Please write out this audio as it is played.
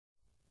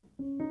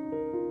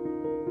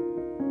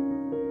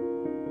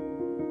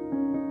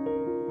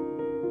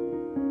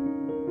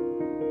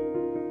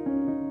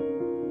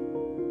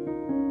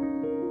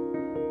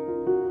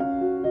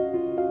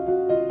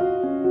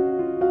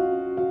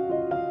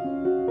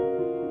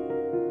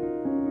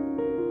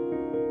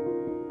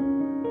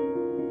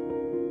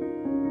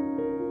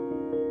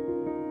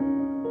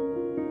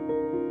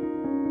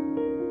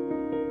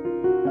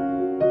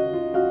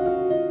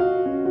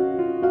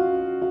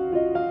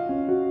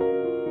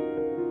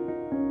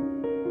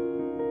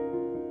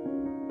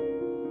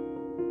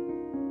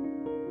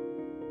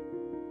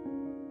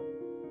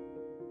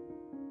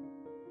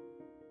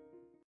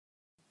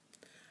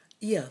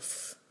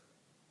Yes.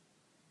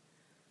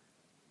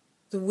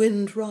 The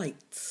wind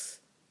writes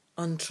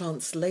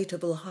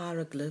untranslatable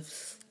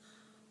hieroglyphs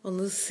on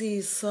the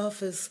sea's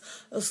surface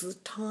as the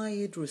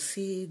tide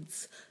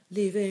recedes,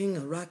 leaving a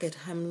ragged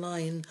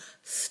hemline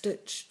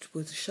stitched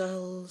with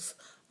shells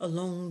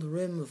along the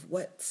rim of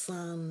wet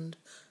sand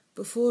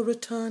before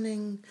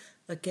returning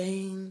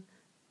again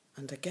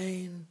and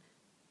again,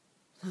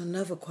 though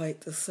never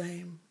quite the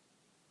same,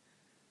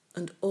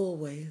 and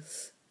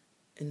always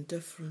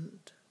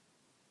indifferent.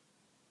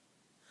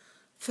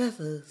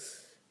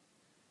 Feathers,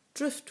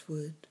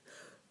 driftwood,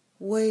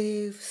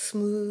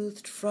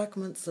 wave-smoothed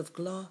fragments of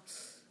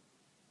glass.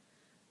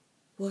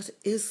 What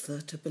is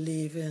there to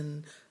believe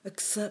in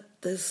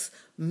except this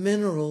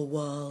mineral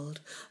world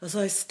as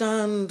I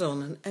stand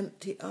on an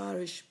empty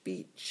Irish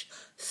beach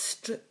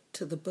stripped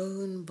to the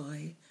bone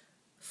by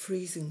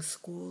freezing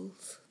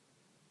squalls?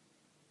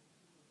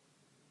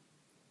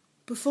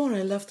 Before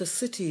I left the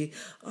city,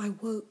 I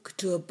woke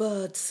to a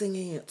bird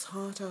singing its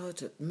heart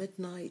out at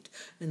midnight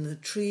in the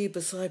tree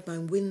beside my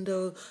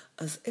window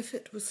as if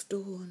it was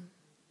dawn.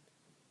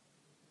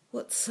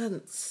 What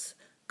sense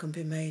can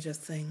be made of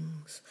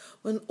things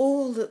when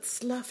all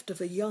that's left of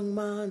a young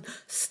man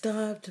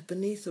stabbed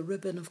beneath a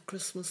ribbon of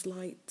Christmas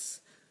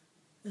lights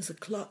is a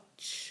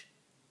clutch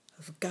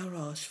of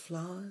garage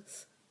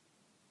flowers?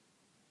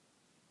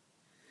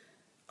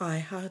 I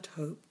had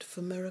hoped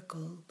for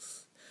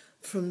miracles.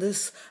 From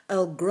this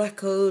El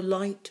Greco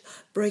light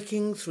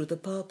breaking through the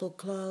purple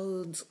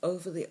clouds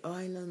over the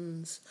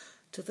islands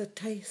to the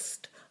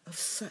taste of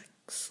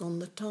sex on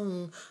the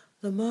tongue,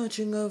 the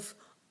merging of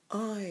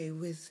I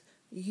with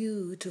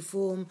you to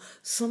form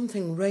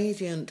something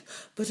radiant,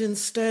 but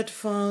instead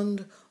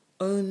found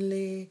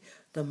only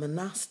the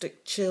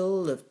monastic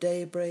chill of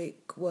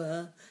daybreak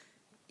where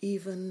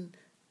even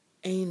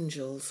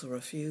angels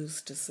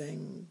refuse to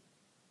sing.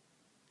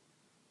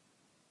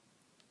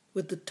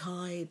 With the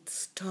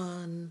tide's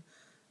turn,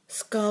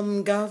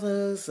 scum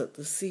gathers at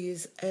the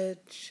sea's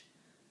edge.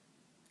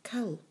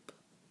 Kelp,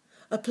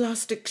 a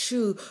plastic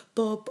shoe,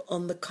 bob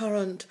on the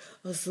current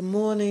as the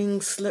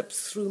morning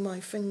slips through my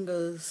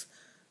fingers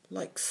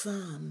like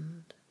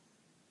sand,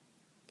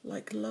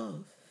 like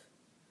love.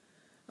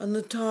 And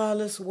the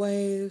tireless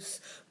waves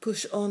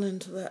push on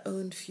into their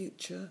own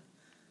future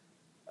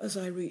as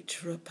I reach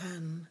for a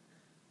pen,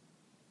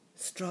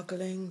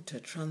 struggling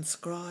to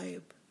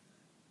transcribe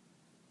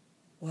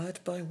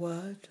word by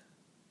word,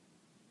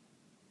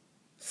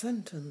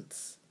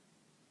 sentence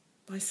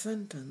by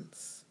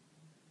sentence,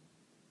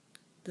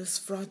 this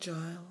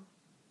fragile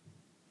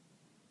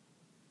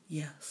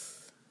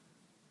yes.